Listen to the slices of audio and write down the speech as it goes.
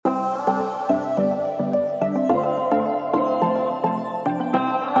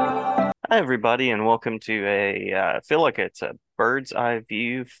Hi, everybody, and welcome to I feel like it's a bird's eye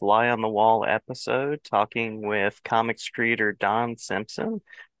view, fly on the wall episode talking with comics creator Don Simpson.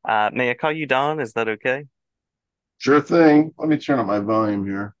 May I call you Don? Is that okay? Sure thing. Let me turn up my volume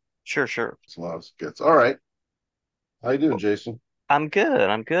here. Sure, sure. It's a lot of skits. All right. How you doing, Well, Jason? I'm good.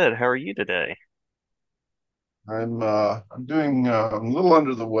 I'm good. How are you today? I'm doing I'm a little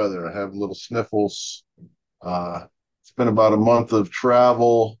under the weather. I have little sniffles. It's been about a month of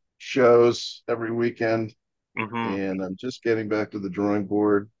travel shows every weekend, Mm-hmm. and I'm just getting back to the drawing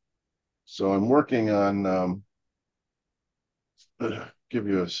board. So I'm working on give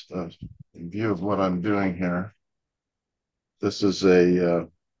you a view of what I'm doing here. This is a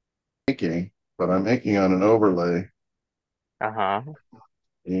inking, but I'm inking on an overlay, Uh-huh.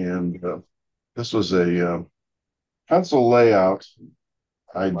 and this was a pencil layout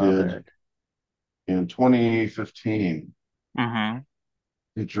I Love did it. in 2015 Mm-hmm.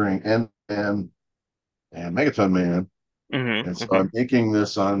 featuring N and Megaton Man. And Mm-hmm. so Mm-hmm. I'm inking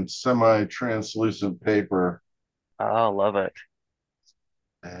this on semi-translucent paper Oh, love it.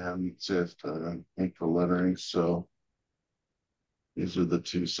 and just ink the lettering. So these are the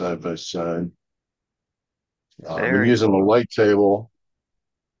two side by side. I've been Very using a cool. light table,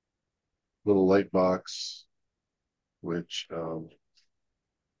 little light box, which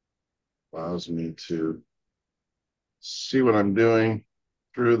allows me to see what I'm doing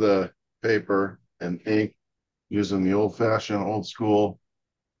through the paper and ink using the old fashioned, old school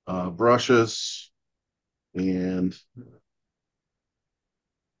brushes and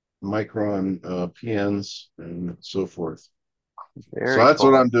micron PNs and so forth. So Very that's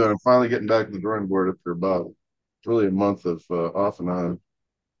what cool. I'm doing. I'm finally getting back to the drawing board after about really a month of off and on.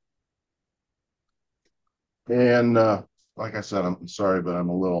 And like I said, I'm sorry, but I'm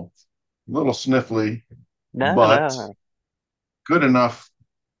a little sniffly, No, but no. good enough.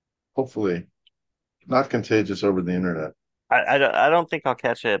 Hopefully, not contagious over the internet. I don't think I'll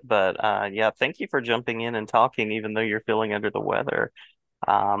catch it, but yeah, thank you for jumping in and talking, even though you're feeling under the weather.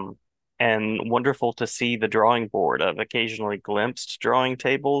 Um, and wonderful to see the drawing board. I've occasionally glimpsed drawing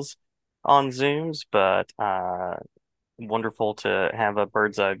tables on Zooms, but wonderful to have a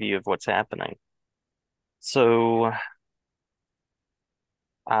bird's eye view of what's happening. So,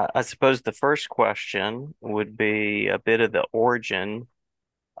 I suppose the first question would be a bit of the origin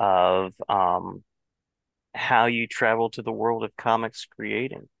of how you travel to the world of comics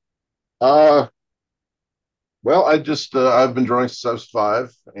creating. Uh, well, I've been drawing since I was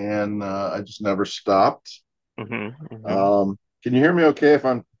five, and I just never stopped. Hmm. Can you hear me okay if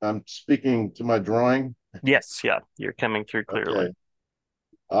I'm speaking to my drawing? Yes, yeah, you're coming through clearly. Okay.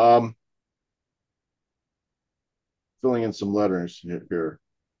 Um, Filling in some letters here.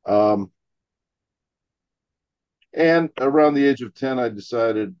 Um, and around the age of 10, I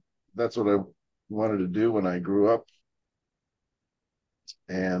decided that's what I wanted to do when I grew up.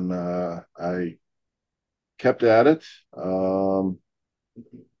 And I kept at it. I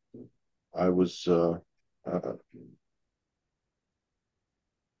was uh,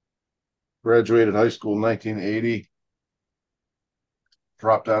 graduated high school in 1980,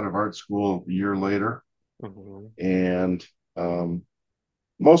 dropped out of art school a year later, Hmm. and um,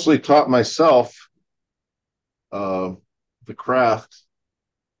 mostly taught myself uh, the craft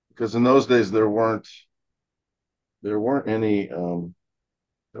because in those days there weren't any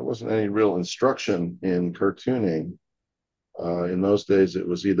there wasn't any real instruction in cartooning. In those days, it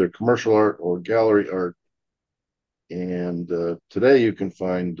was either commercial art or gallery art. And today, you can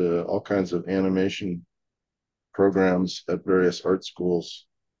find all kinds of animation programs at various art schools.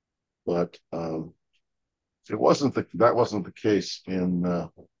 But that wasn't the case in the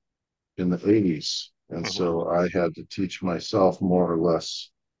 80s. And Hmm. so I had to teach myself more or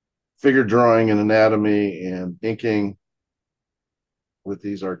less figure drawing and anatomy and inking with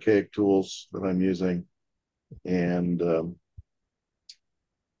these archaic tools that I'm using. And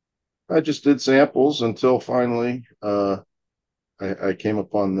I just did samples until finally I came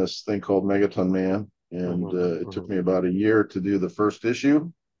upon this thing called Megaton Man, and Hmm. it took Hmm. me about a year to do the first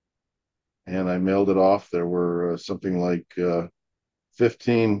issue, and I mailed it off. There were something like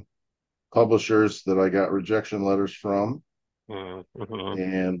 15 publishers that I got rejection letters from, Hmm.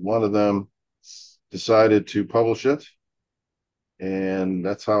 and one of them decided to publish it, and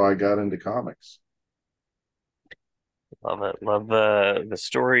that's how I got into comics. Love it. Love the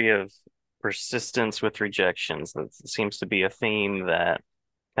story of persistence with rejections. That seems to be a theme that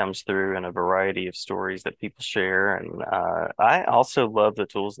comes through in a variety of stories that people share. And I also love the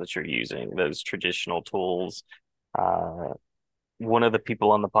tools that you're using, those traditional tools. Uh, One of the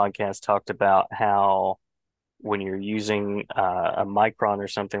people on the podcast talked about how when you're using a micron or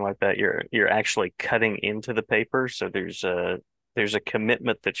something like that, you're actually cutting into the paper, so there's a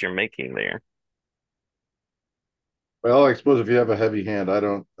commitment that you're making there. Well, I suppose if you have a heavy hand, I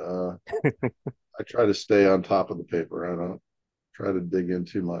don't. I try to stay on top of the paper. I don't try to dig in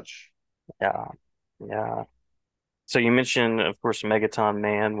too much. Yeah, yeah. So you mentioned, of course, Megaton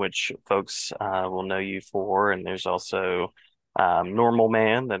Man, which folks will know you for, and there's also Normal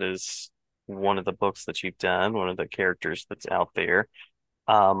Man, that is one of the books that you've done, one of the characters that's out there.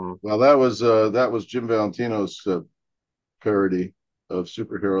 Um, Well, that was Jim Valentino's parody of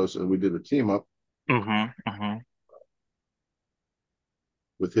superheroes, and we did a team up hmm.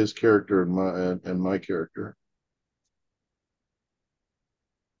 with his character and my character.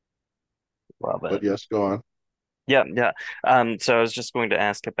 Love But it. yes, go on. Yeah, yeah. So I was just going to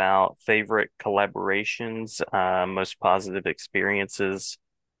ask about favorite collaborations, most positive experiences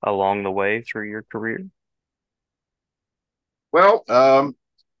along the way through your career. Well,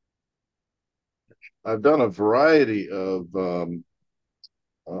 I've done a variety of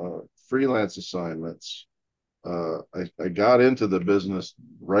uh, freelance assignments. I got into the business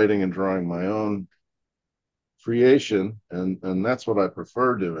writing and drawing my own creation, and that's what I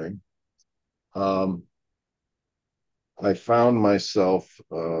prefer doing. Um, I found myself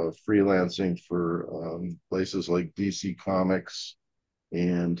freelancing for places like DC Comics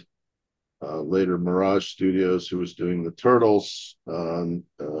and later Mirage Studios, who was doing the Turtles.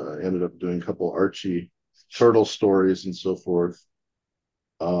 Ended up doing a couple Archie Turtle stories and so forth.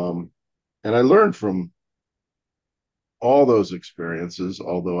 Um, and I learned from all those experiences,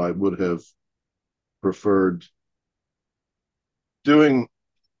 although I would have preferred doing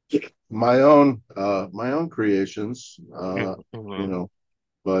my own creations, you Mm-hmm. know,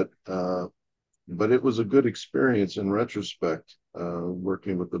 but it was a good experience in retrospect,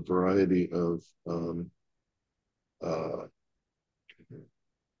 working with a variety of uh,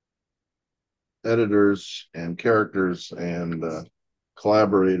 editors and characters and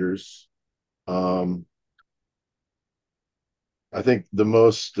collaborators. Um, I think the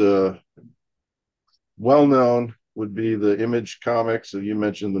most well known would be the Image Comics. So you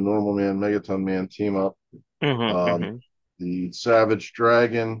mentioned the Normal Man, Megaton Man team up, Mm-hmm. um, Mm-hmm. the Savage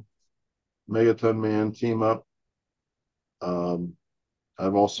Dragon, Megaton Man team up. Um,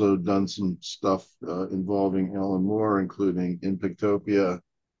 I've also done some stuff involving Alan Moore, including In Pictopia,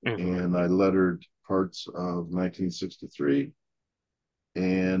 Mm-hmm. and I lettered parts of 1963.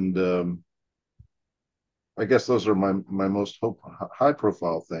 And I guess those are my most high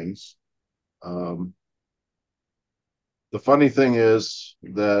profile things. Um, the funny thing is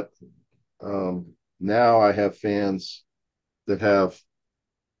that now I have fans that have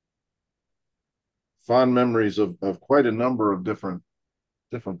fond memories of quite a number of different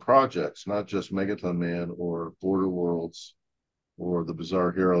projects, not just Megaton Man or Border Worlds or the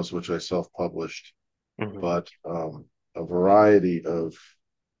Bizarre Heroes, which I self-published, Mm-hmm. but a variety of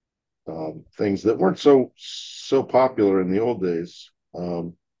things that weren't so popular in the old days.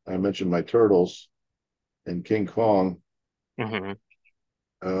 I mentioned my Turtles and King Kong. Mm-hmm.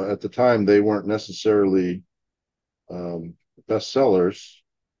 At the time, they weren't necessarily bestsellers,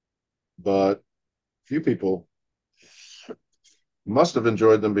 but few people must have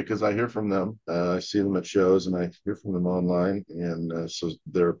enjoyed them because I hear from them. I see them at shows and I hear from them online. And so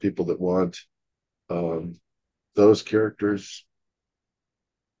there are people that want um, those characters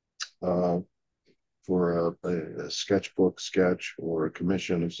uh, for a sketchbook sketch or a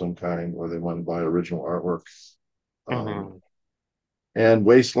commission of some kind, or they want to buy original artwork. Um, Mm-hmm. and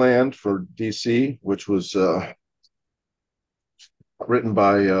Wasteland for DC, which was written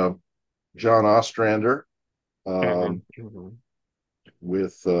by John Ostrander, Mm-hmm. um, Mm-hmm.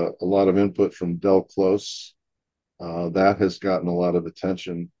 with a lot of input from Del Close. That has gotten a lot of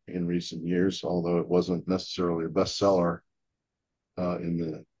attention in recent years, although it wasn't necessarily a bestseller in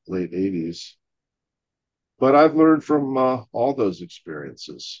the late 80s. But I've learned from all those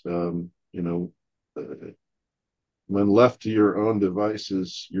experiences. When left to your own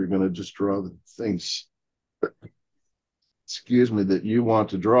devices, you're going to just draw the things, excuse me, that you want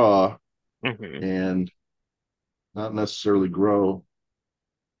to draw Mm-hmm. and not necessarily grow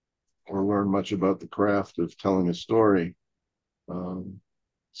or learn much about the craft of telling a story. Um,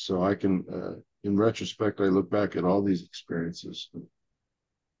 so I can, in retrospect, I look back at all these experiences.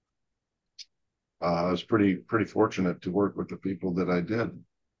 I was pretty fortunate to work with the people that I did,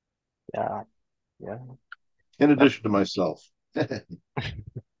 Yeah, yeah. in Uh, addition to myself. and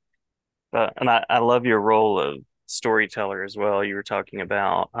I love your role of storyteller as well. You were talking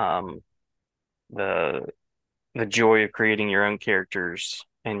about the the joy of creating your own characters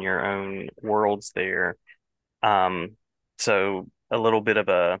and your own worlds there. Um, so a little bit of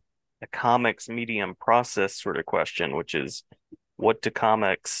a comics medium process sort of question, which is what do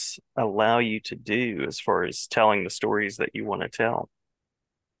comics allow you to do as far as telling the stories that you want to tell?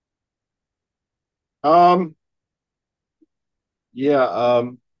 Um, yeah,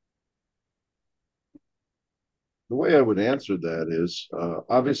 the way I would answer that is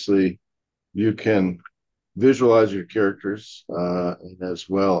obviously you can visualize your characters as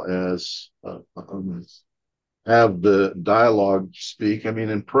well as have the dialogue speak. I mean,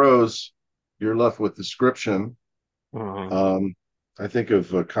 in prose, you're left with description. Hmm. Um, I think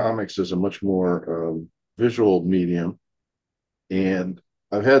of comics as a much more visual medium, and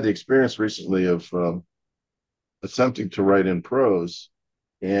I've had the experience recently of attempting to write in prose,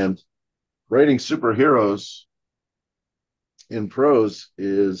 and writing superheroes in prose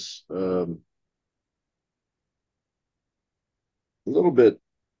is a little bit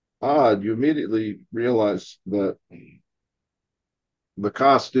odd. You immediately realize that the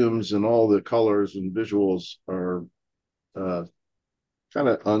costumes and all the colors and visuals are uh, kind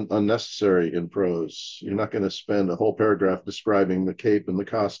of unnecessary in prose. You're not going to spend a whole paragraph describing the cape and the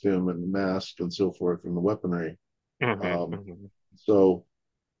costume and the mask and so forth and the weaponry. Hmm. Um, Hmm. so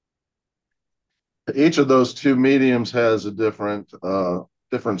each of those two mediums has a different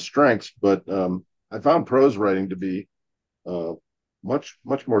strengths, but I found prose writing to be uh, much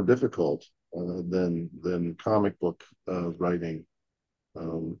more difficult than comic book writing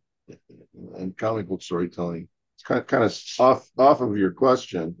um, and comic book storytelling. It's kind of off of your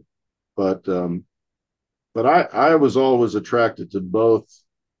question, but I was always attracted to both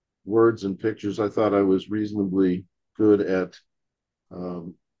words and pictures. I thought I was reasonably good at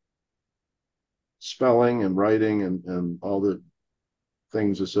um, spelling and writing and all the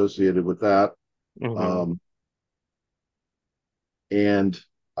things associated with that. Hmm. Um, and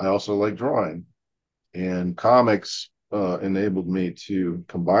I also like drawing. And comics enabled me to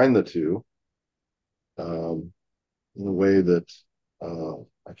combine the two um, in a way that uh,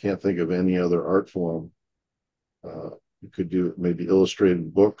 I can't think of any other art form. You could do maybe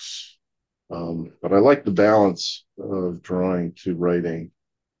illustrated books, but I like the balance of drawing to writing.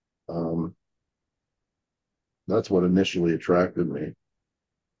 Um, that's what initially attracted me.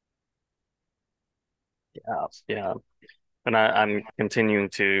 Yeah, yeah. And I'm continuing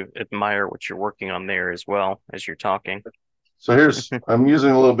to admire what you're working on there as well as you're talking. So I'm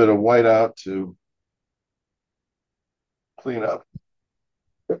using a little bit of whiteout to clean up,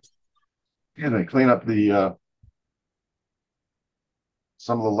 clean up the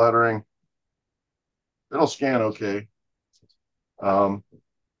some of the lettering. It'll scan okay. Um,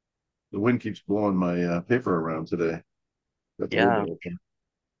 the wind keeps blowing my paper around today. That's a little Yeah, bit okay.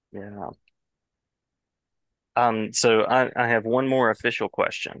 yeah. So I have one more official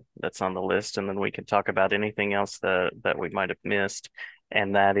question that's on the list, and then we can talk about anything else that we might have missed.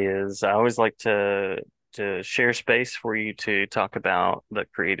 And that is, I always like to share space for you to talk about the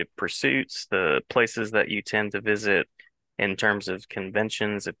creative pursuits, the places that you tend to visit in terms of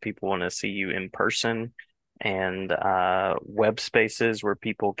conventions, if people want to see you in person, and web spaces where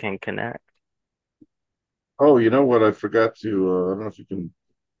people can connect. Oh, you know what? I forgot to. I don't know if you can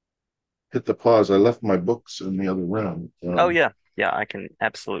hit the pause. I left my books in the other room. Oh yeah, yeah, I can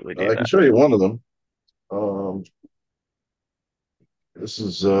absolutely do I can that. show you one of them. Um, this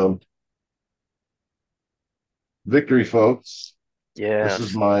is Victory, folks. This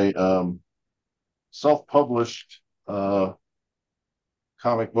is Yes. my self-published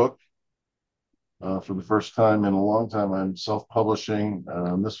comic book. For the first time in a long time, I'm self-publishing.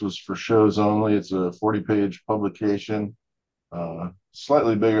 This was for shows only. It's a 40-page publication,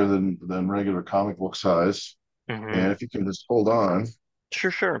 slightly bigger than regular comic book size. Hmm. And if you can just hold on,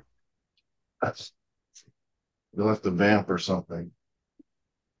 Sure, sure. that's you'll have to vamp or something.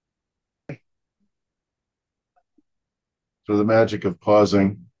 So the magic of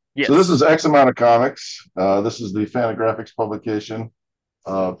pausing. So this Yes. is X amount of comics. This is the Fantagraphics publication.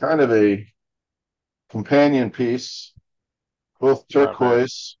 Kind of a companion piece, both Love it.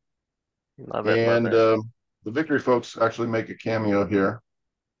 turquoise Love it. Love and it. the Victory folks actually make a cameo here.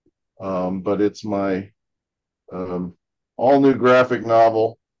 But it's my um, all new graphic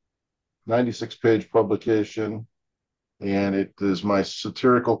novel, 96-page publication, and it is my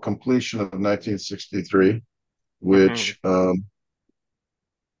satirical completion of 1963, Hmm. which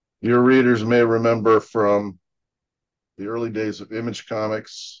your readers may remember from the early days of Image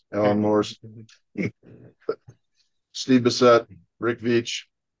Comics, Alan Hmm. Morse, Hmm. Steve Bissett, Rick Veitch,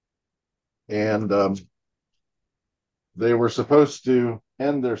 and they were supposed to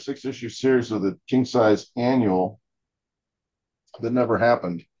end their 6-issue series with a king size annual that never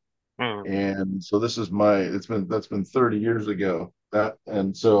happened. And so this is my that's been 30 years ago. That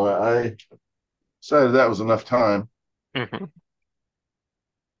and so I decided that was enough time. Hmm.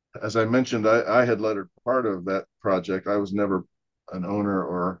 As I mentioned, I had led part of that project. I was never an owner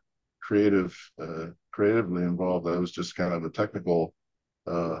or creatively involved. I was just kind of a technical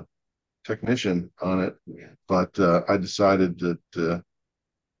uh, technician on it. But I decided to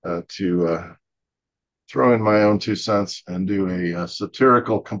throw in my own 2 cents and do a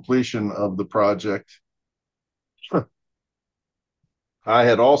satirical completion of the project. I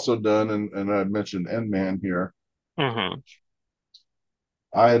had also done, and I mentioned Endman here. Hmm.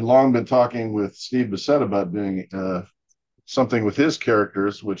 I had long been talking with Steve Bissett about doing something with his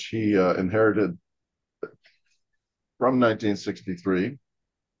characters, which he inherited from 1963,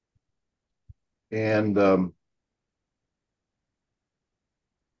 and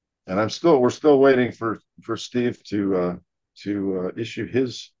we're still waiting for Steve to issue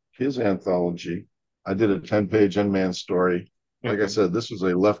his anthology. I did a 10-page Endman story. Like I Hmm. said, this was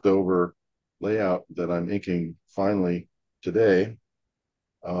a leftover layout that I'm inking finally today.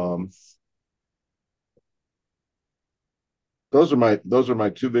 Um, those are my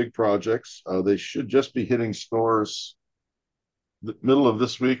two big projects. They should just be hitting stores the middle of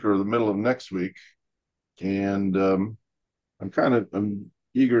this week or the middle of next week, and I'm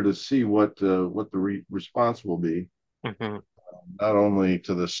eager to see what the response will be, Hmm. not only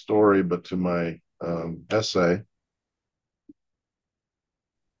to the story but to my essay.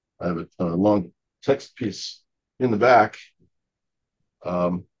 I have a long text piece in the back.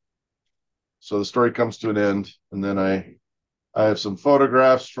 Um, so the story comes to an end, and then I have some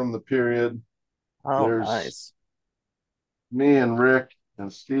photographs from the period. Oh, There's nice. me and Rick,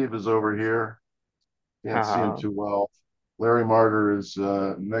 and Steve is over here. Can't see him Uh-huh. too well. Larry Martyr is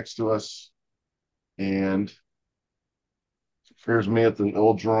next to us, and here's me at the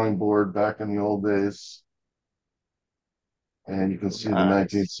old drawing board back in the old days. And you can see the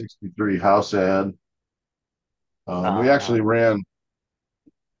Nice. 1963 house ad. Um, we Uh-huh. actually ran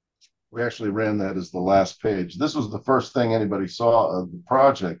we actually ran that as the last page. This was the first thing anybody saw of the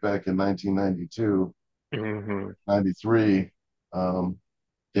project back in 1992, Hmm. 93.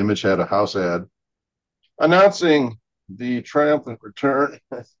 Image had a house ad announcing the triumphant return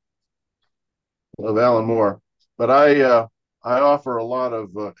of Alan Moore. But I offer a lot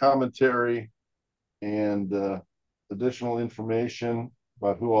of commentary and additional information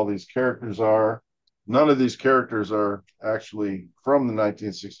about who all these characters are. None of these characters are actually from the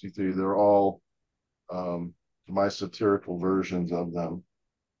 1963. They're all um, my satirical versions of them.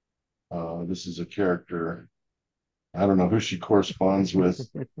 This is a character. I don't know who she corresponds with,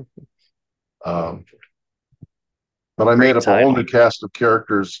 um, but I made Great up a whole title. new cast of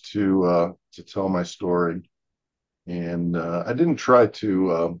characters to tell my story, and I didn't try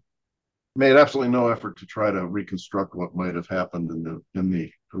to made absolutely no effort to try to reconstruct what might have happened in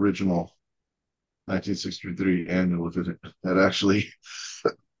the original 1963 annual if it had actually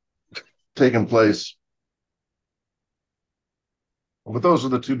taken place. But those are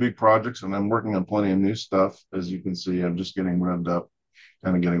the two big projects, and I'm working on plenty of new stuff. As you can see, I'm just getting revved up,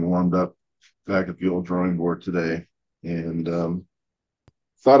 kind of getting warmed up back at the old drawing board today, and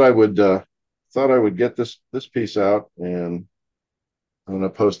thought I would thought I would get this piece out, and I'm going to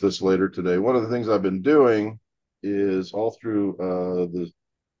post this later today. One of the things I've been doing is all through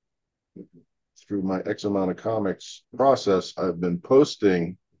my X amount of comics process, I've been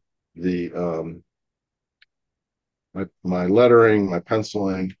posting the my lettering, my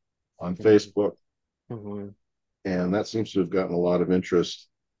penciling on Facebook, Hmm. and that seems to have gotten a lot of interest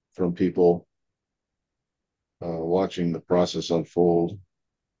from people watching the process unfold.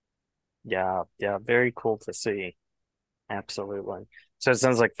 Yeah, yeah, very cool to see. Absolutely. So it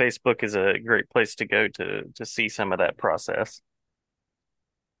sounds like Facebook is a great place to go to see some of that process.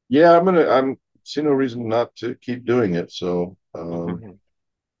 Yeah, I'm see no reason not to keep doing it. So Hmm.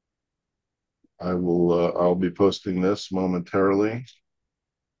 I'll be posting this momentarily.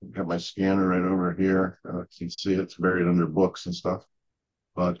 I've got my scanner right over here. You can see it's buried under books and stuff.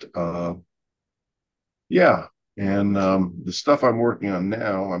 But yeah, and the stuff I'm working on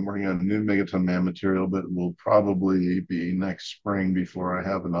now, I'm working on new Megaton Man material, but it will probably be next spring before I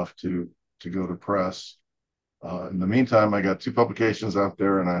have enough to go to press. In the meantime, I got two publications out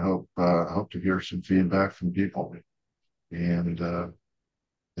there, and I hope to hear some feedback from people, and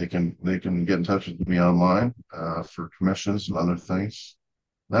they can get in touch with me online for commissions and other things.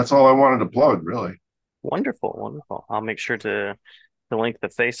 That's all I wanted to plug, really. Wonderful, wonderful. I'll make sure to link the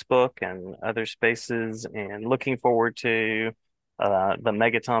Facebook and other spaces and looking forward to the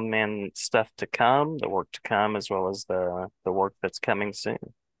Megaton Man stuff to come, the work to come, as well as the work that's coming soon.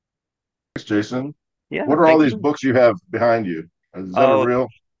 Thanks, Jason. Yeah, What are all thank these you. books you have behind you? Is that a Oh, real?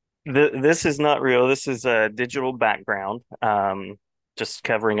 this is not real. This is a digital background. Just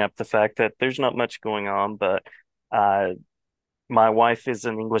covering up the fact that there's not much going on, but uh, my wife is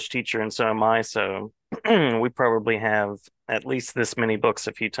an English teacher and so am I, so we probably have at least this many books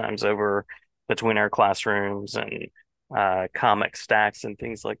a few times over between our classrooms and comic stacks and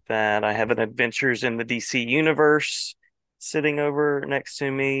things like that. I have an Adventures in the DC Universe sitting over next to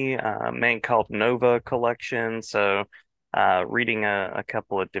me, a man called Nova collection, so reading a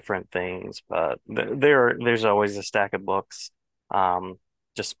couple of different things, but there's always a stack of books, um,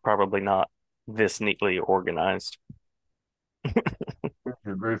 just probably not this neatly organized.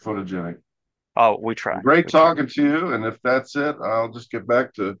 You're very photogenic. Oh, we try. Great We try. talking to you. And if that's it, I'll just get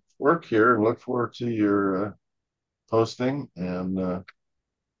back to work here and look forward to your posting and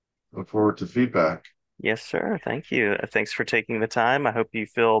look forward to feedback. Yes, sir. Thank you. Thanks for taking the time. I hope you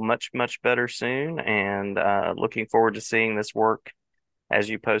feel much, much better soon and looking forward to seeing this work as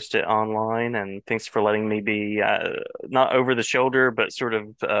you post it online. And thanks for letting me be not over the shoulder, but sort of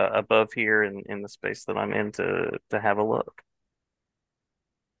above here in the space that I'm in to have a look.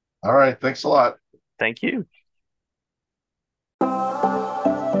 All right. Thanks a lot. Thank you.